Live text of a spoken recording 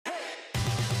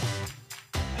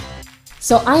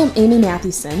So I am Amy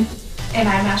Mathewson. And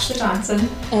I'm Ashley Johnson.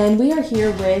 And we are here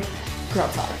with Girl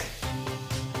Talk.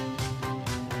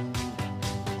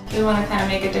 We want to kind of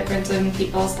make a difference in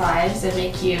people's lives and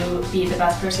make you be the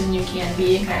best person you can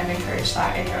be and kind of encourage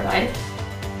that in your life.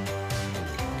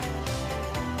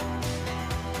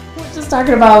 We're just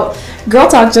talking about Girl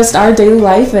Talk, just our daily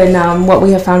life and what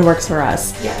we have found works for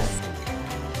us. Yes.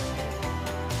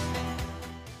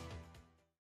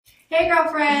 Hey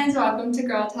girlfriends, welcome to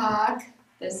Girl Talk.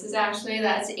 This is Ashley,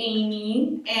 that's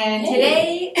Amy, and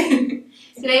today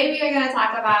we are going to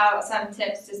talk about some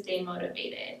tips to stay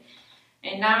motivated.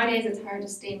 And nowadays it's hard to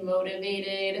stay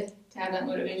motivated, to have that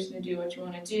motivation to do what you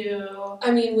want to do. I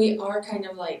mean, we are kind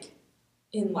of like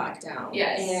in lockdown.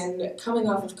 Yes. And coming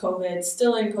off of COVID,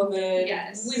 still in COVID.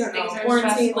 Yes. We don't know. Things are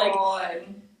Quarantine,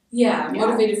 stressful yeah,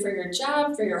 motivated for your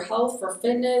job, for your health, for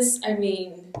fitness. I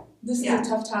mean, this is a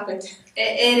tough topic.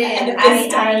 It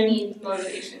is. I need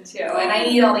motivation too, and I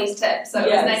need all these tips. So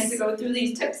it was nice to go through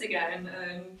these tips again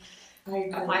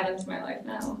and apply them to my life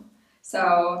now.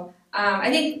 So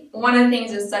I think one of the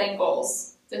things is setting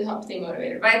goals to help stay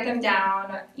motivated. Write them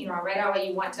down. Write out what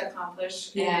you want to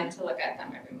accomplish and to look at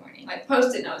them every morning. Like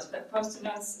Post-it notes. Put Post-it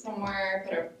notes somewhere.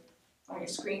 Put a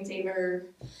screensaver.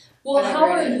 Well, how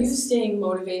are you staying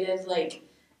motivated, like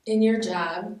in your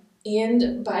job?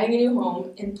 And buying a new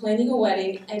home and planning a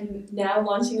wedding and now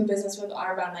launching a business with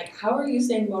Arbonne, like how are you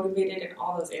staying motivated in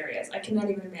all those areas? I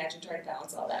cannot even imagine trying to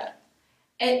balance all that.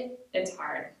 It's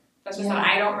hard. That's just what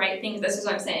I don't write things. This is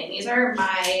what I'm saying. These are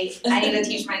I need to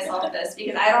teach myself this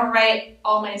because I don't write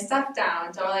all my stuff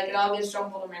down. So it all gets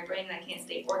jumbled in my brain and I can't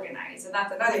stay organized. And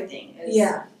that's another thing is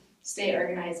stay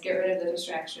organized, get rid of the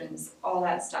distractions, all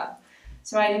that stuff.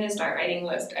 So I need to start writing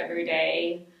lists every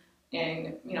day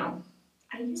and,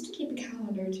 I used to keep a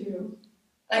calendar too.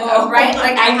 I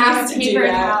have a paper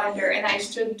calendar and I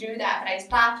should do that, but I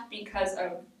stopped because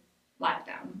of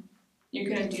lockdown. You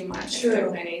couldn't do much. True.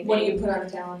 What do you put on a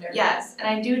calendar? Yes, and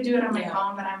I do it on my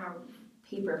phone, but I'm a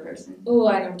paper person. Oh,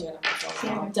 I don't do it on my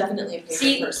phone. I'm definitely a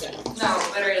paper person.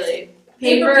 No, literally.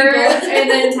 Paper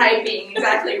and then typing.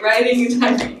 Exactly. Writing and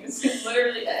typing is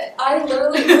literally it. I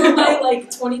literally, for my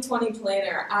 2020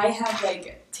 planner, I have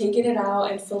taken it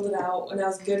out and filled it out when I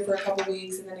was good for a couple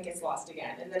weeks and then it gets lost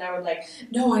again. And then I would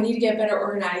no, I need to get better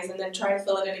organized and then try to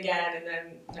fill it in again and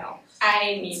then no.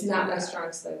 It's not my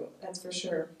strong suit, that's for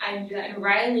sure. I do that. And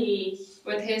Riley,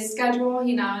 with his schedule,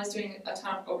 he now is doing a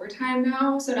ton of overtime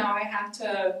now. So now I have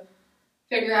to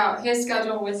figure out his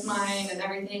schedule with mine and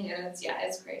everything and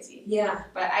it's crazy. Yeah.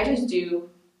 But I just do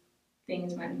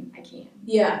things when I can.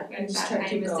 Yeah. When that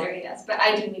time is there, yes. But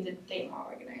I do need to stay more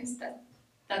organized.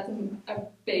 That's a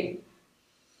big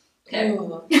tip.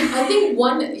 I think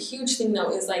one huge thing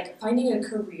though is finding a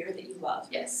career that you love.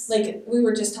 Yes. We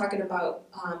were just talking about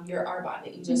your Arbonne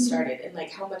that you just started and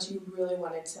how much you really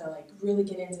wanted to really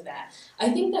get into that.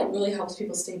 I think that really helps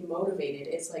people stay motivated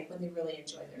is when they really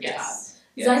enjoy their job.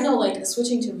 Because I know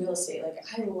switching to real estate,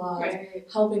 I love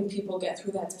helping people get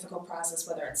through that difficult process,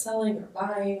 whether it's selling or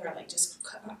buying or just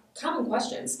common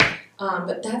questions.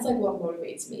 But that's what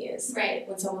motivates me is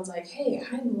when someone's hey,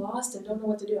 I'm lost and don't know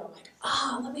what to do.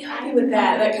 I'm let me help you with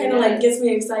that. That kind of gets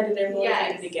me excited and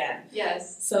motivated again.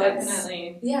 Yes, so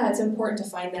definitely. It's important to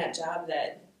find that job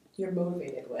that you're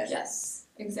motivated with. Yes,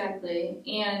 exactly.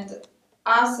 And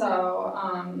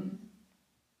also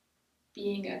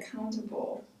being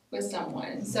accountable with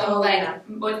someone. So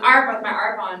with my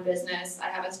Arbonne business, I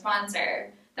have a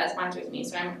sponsor that sponsors me,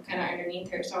 so I'm kind of underneath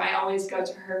her. So I always go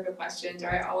to her for questions,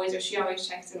 or she always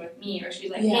checks in with me, or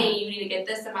she's hey, you need to get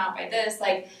this amount by this,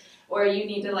 or you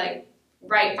need to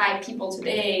write 5 people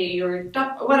today, or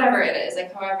whatever it is,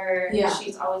 however.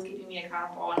 She's always keeping me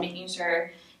accountable and making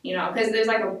sure, because there's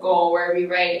a goal where we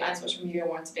write on social media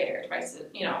once a day or twice,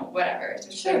 whatever.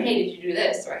 So hey, did you do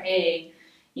this? Or hey,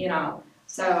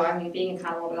 So, being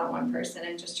accountable to that one person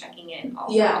and just checking in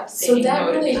also. Yeah, so that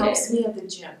really helps me at the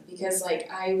gym because,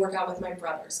 I work out with my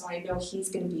brother, so I know he's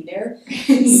going to be there.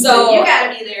 So you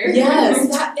got to be there. Yes,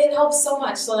 it helps so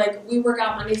much. So, we work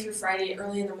out Monday through Friday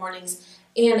early in the mornings,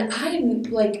 and I,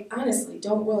 honestly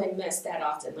don't really miss that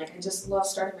often. I just love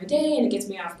starting my day, and it gets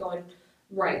me off going,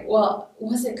 right. Well,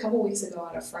 was it a couple weeks ago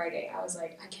on a Friday? I was I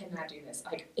cannot do this.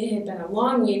 It had been a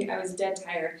long week. I was dead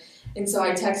tired. And so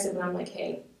I texted him, and I'm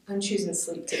hey, I'm choosing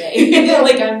sleep today.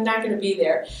 I'm not going to be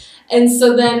there. And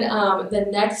so then the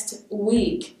next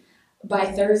week, by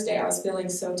Thursday, I was feeling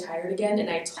so tired again. And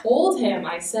I told him,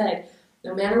 I said,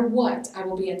 no matter what, I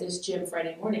will be at this gym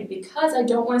Friday morning because I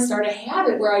don't want to start a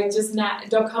habit where I just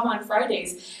don't come on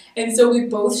Fridays. And so we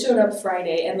both showed up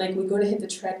Friday, and like we go to hit the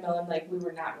treadmill, and like we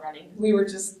were not running, we were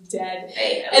just dead.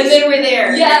 Hey, and they were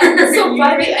there. Yeah. So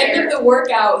by the end of the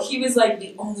workout, he was like,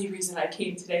 "The only reason I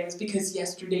came today was because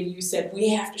yesterday you said we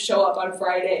have to show up on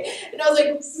Friday," and I was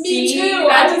like, "Me too.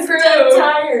 I was dead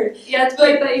tired." Yeah, it's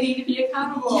like that you need to be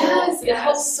accountable. Yes, it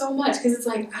helps so much because it's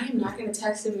like I am not going to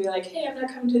text him and be like, "Hey, I'm not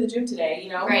coming to the gym today," you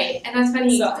know? Right, and that's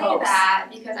funny you So say that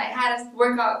because I had a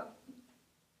workout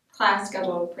class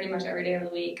scheduled pretty much every day of the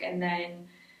week, and then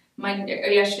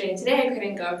yesterday and today I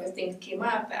couldn't go because things came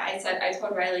up. But I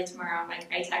told Riley tomorrow. I'm like,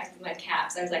 I texted my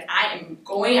caps. I was like, I am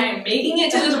making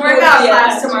it to this workout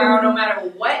class tomorrow, no matter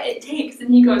what it takes.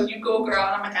 And he goes, "You go, girl."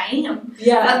 And I'm like, I am.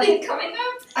 Yeah. Nothing's coming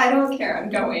up. I don't care. I'm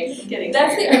going. I'm getting.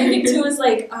 That's there. the other thing too is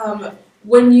like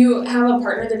when you have a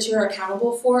partner that you're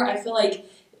accountable for, I feel like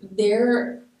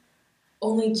their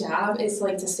only job is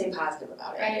like to stay positive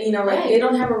about it. Right. You know, like they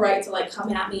don't have a right to like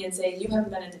come at me and say you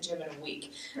haven't been at the gym in a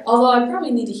week. Right. Although I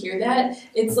probably need to hear that.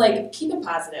 It's like keep it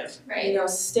positive. Right. You know,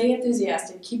 stay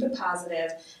enthusiastic, keep it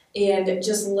positive, and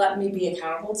just let me be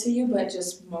accountable to you, but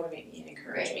just motivate me and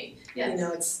encourage me. Yes. You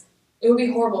know, it would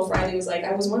be horrible if Riley was like,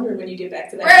 I was wondering when you get back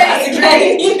to that class again.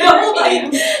 Right. You know,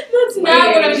 like that's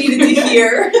not what I needed to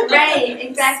hear. Right,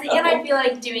 exactly. So. And I feel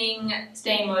like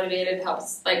staying motivated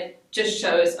helps, like, just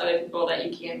shows other people that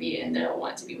you can be and they'll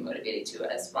want to be motivated too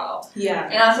as well. Yeah.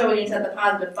 And also when you said the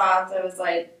positive thoughts, I was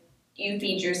like, you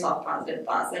feed yourself positive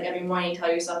thoughts. Like every morning you tell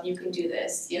yourself you can do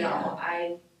this, you know,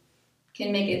 I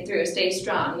can make it through, stay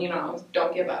strong, you know,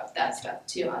 don't give up, that stuff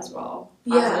too as well.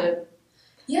 Positive.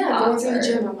 Yeah, going to the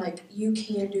gym, I'm like, you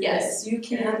can do this. You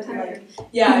can. Like,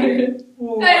 yeah. I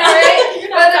know, right? You're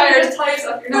not tired. Just tell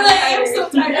yourself you're not tired. I'm so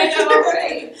tired. I know,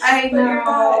 right? I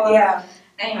know. Yeah.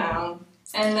 I know.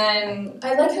 And then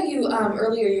I like how you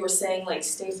earlier you were saying like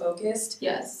stay focused.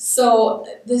 Yes. So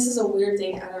this is a weird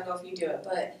thing. I don't know if you do it,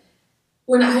 but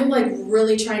when I'm like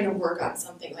really trying to work on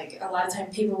something, like a lot of time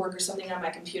paperwork or something on my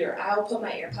computer, I'll put my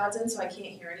AirPods in so I can't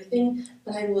hear anything,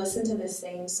 but I listen to the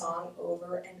same song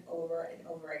over and over and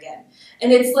over again.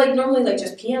 And it's like normally like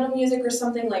just piano music or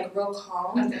something like real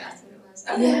calm. That's what it was.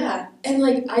 Okay. Yeah. And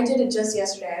like I did it just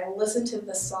yesterday. I listened to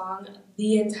the song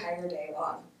the entire day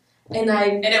long. And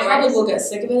it probably will get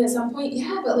sick of it at some point.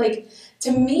 Yeah, but like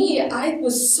to me, I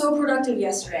was so productive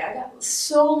yesterday. I got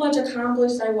so much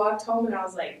accomplished. I walked home and I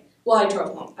was like, well, I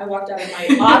drove home. I walked out of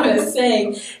my office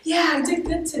saying, yeah, I did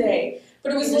good today.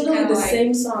 But it was literally the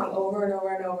same song over and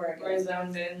over and over again. We're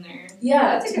zoned in there.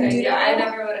 Yeah. That's a good idea. I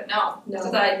never would have, no.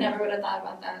 I never would have thought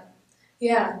about that.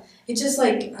 Yeah. It just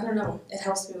like, I don't know, it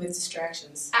helps me with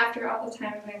distractions. After all the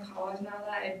time I'm in college now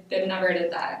that I never did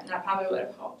that, and that probably would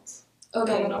have helped.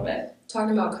 Okay. A little bit.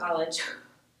 Talking about college.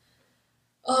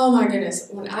 Oh my goodness.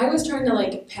 When I was trying to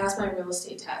like pass my real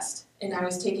estate test and I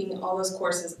was taking all those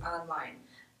courses online,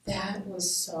 that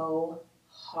was so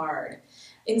hard.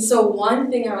 And so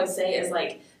one thing I would say is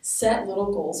like set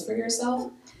little goals for yourself.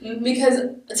 Mm-hmm. Because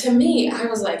to me, I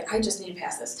was like, I just need to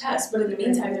pass this test. But in the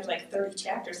meantime, there's like 30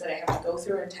 chapters that I have to go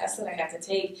through and tests that I have to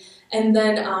take. And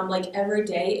then like every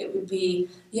day it would be,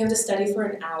 you have to study for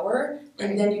an hour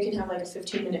and then you can have like a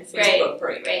 15-minute Facebook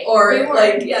break. Right. Or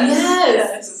like,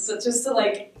 yes. Just to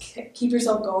like keep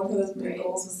yourself going for those big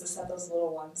goals was to set those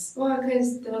little ones. Well,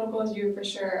 because the little goals you for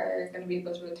sure are going to be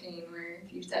able to attain, where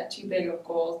if you set too big of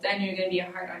goals, then you're going to be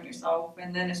hard on yourself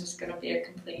and then it's just going to be a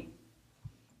complete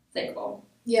cycle.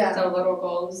 Yeah. So little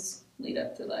goals lead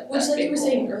up to like which, that like big you were goal.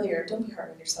 saying earlier, don't be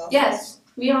hard on yourself. Yes,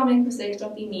 we all make mistakes.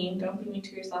 Don't be mean. Don't be mean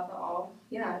to yourself at all.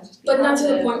 Yeah, just be but positive.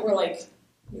 not to the point where like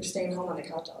you're staying home on the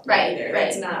couch all day. Right.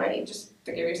 It's not right. Just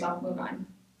forgive yourself. Move on.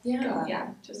 Yeah. Yeah.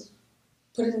 Just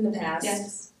put it in the past.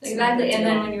 Yes. Exactly. And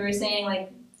then when you were saying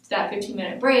like that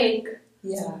 15-minute break.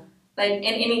 Yeah. Like in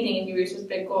anything, if you reach this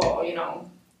big goal, you know,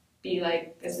 be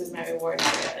like, this is my reward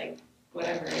for it. Like.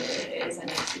 Whatever it is that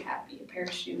makes you happy, a pair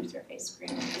of shoes or ice cream,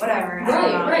 whatever.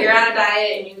 Right. You're on a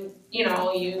diet and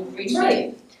you reach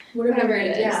whatever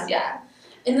it is. Yeah.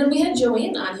 And then we had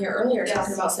Joanne on here earlier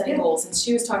talking about setting goals, and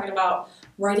she was talking about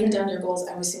writing down your goals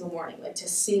every single morning, like to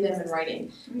see them in writing.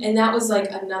 Mm-hmm. And that was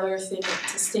like another thing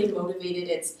to stay motivated.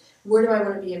 It's where do I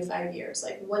want to be in 5 years?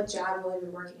 Like what job will I be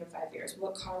working in 5 years?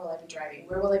 What car will I be driving?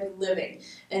 Where will I be living?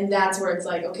 And that's where it's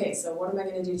like, okay, so what am I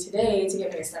going to do today to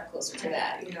get me a step closer to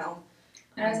that, you know?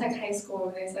 And I was like high school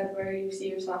when they said, where do you see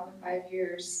yourself in 5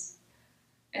 years?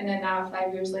 And then now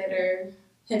 5 years later.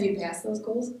 Have you passed those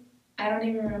goals? I don't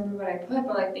even remember what I put,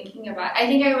 but like thinking about I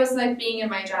think I was like being in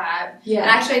my job. Yeah.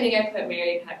 And actually I think I put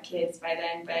married and have kids by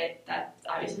then, but that's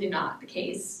obviously not the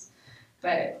case.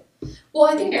 But well,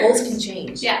 I think goals can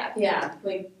change. Yeah. Yeah.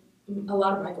 Like a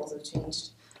lot of my goals have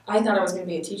changed. I thought I was going to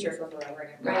be a teacher for forever,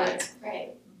 and I'm not.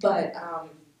 Right. But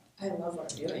I love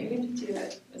what I'm doing. You need to do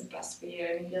what's best for you.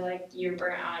 And if you feel like you're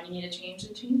burnt out and you need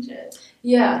to change it.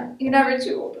 Yeah. You're never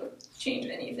too old to change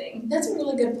anything. That's a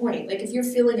really good point. Like, if you're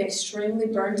feeling extremely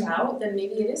burnt out, then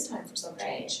maybe it is time for some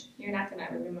change. You're not going to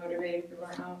ever be motivated if you're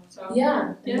burnt out. So.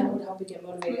 Yeah, and that would help you get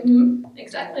motivated. Mm-hmm.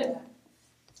 Exactly.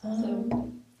 I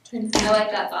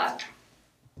like that thought.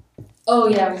 Oh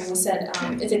yeah, when we said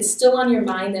if it's still on your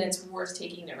mind, then it's worth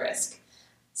taking the risk.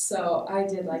 So I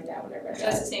did like that when I read that.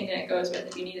 That's the same thing that goes with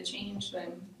if you need to change,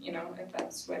 then, you know, if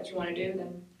that's what you want to do,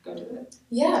 then go do it.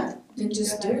 Yeah, then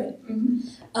just do it. Mm-hmm.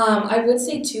 I would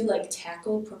say too, like,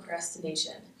 tackle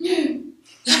procrastination. If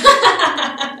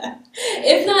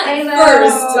not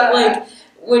first, like,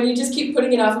 when you just keep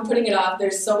putting it off,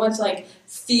 there's so much like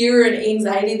fear and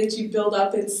anxiety that you build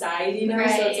up inside, you know?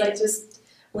 Right. So it's like just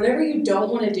whatever you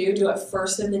don't want to do it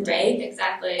first in the day. Right,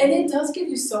 exactly. And it does give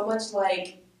you so much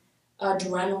like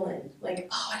adrenaline. Like,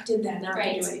 oh, I did that, now I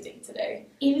can do anything today.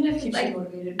 Even if keeps you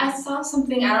motivated. I saw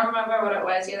something, I don't remember what it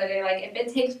was the other day, like if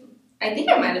it takes, I think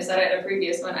I might have said it in a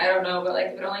previous one, I don't know, but like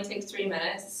if it only takes 3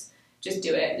 minutes, just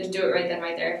do it. Just do it right then,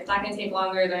 right there. If it's not going to take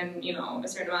longer than, you know, a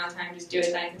certain amount of time, just do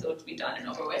it then because it'll be done and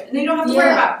over with. And then you don't have to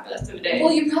worry about it for the rest of the day.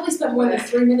 Well, you probably spent more than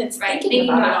 3 minutes thinking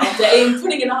about it all day and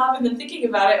putting it off and then thinking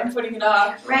about it and putting it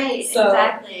off. Right, so,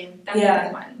 exactly. That's a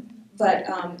good one. But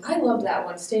I love that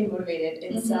one, staying motivated.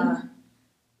 It's a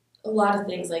lot of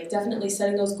things, like definitely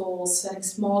setting those goals, setting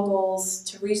small goals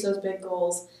to reach those big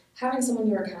goals, having someone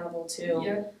you're accountable to.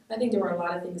 Yep. I think there were a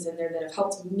lot of things in there that have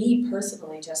helped me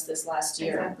personally just this last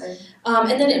year. Exactly.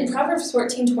 And then in Proverbs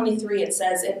 14:23 it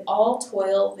says, "In all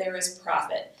toil there is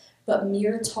profit, but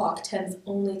mere talk tends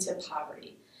only to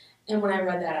poverty." And when I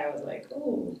read that, I was like,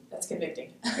 "Ooh, that's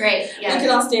convicting." Right. Yeah. We could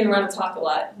all stand around and talk a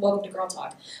lot. Welcome to Girl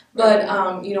Talk.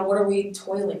 But you know, what are we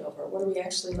toiling over? What are we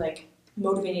actually like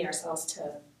motivating ourselves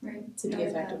to be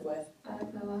effective with? I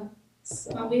like that a lot.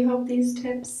 So. Well, we hope these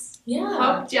tips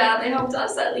helped you. They helped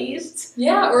us at least.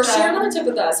 Yeah, or share another tip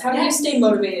with us. How do you stay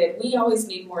motivated? We always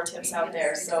need more tips out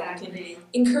there, so we can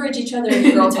encourage each other in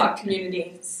the Girl Talk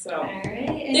community. So, all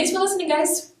right. Thanks for listening,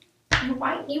 guys.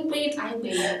 Why you wait? I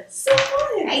wait. So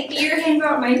fun. I see your hand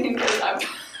out, my hand goes up.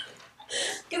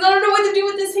 Because I don't know what to do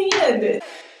with this hand.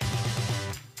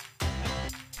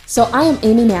 So I am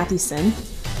Amy Mathewson.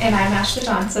 And I'm Ashley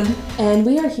Johnson. And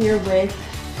we are here with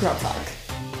Girl Talk.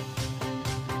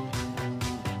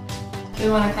 We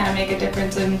want to kind of make a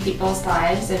difference in people's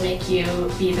lives and make you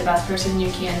be the best person you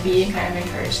can be and kind of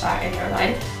encourage that in your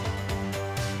life.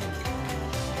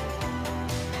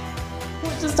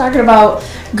 We're just talking about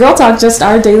Girl Talk, just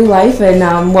our daily life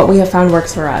and what we have found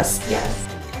works for us. Yes.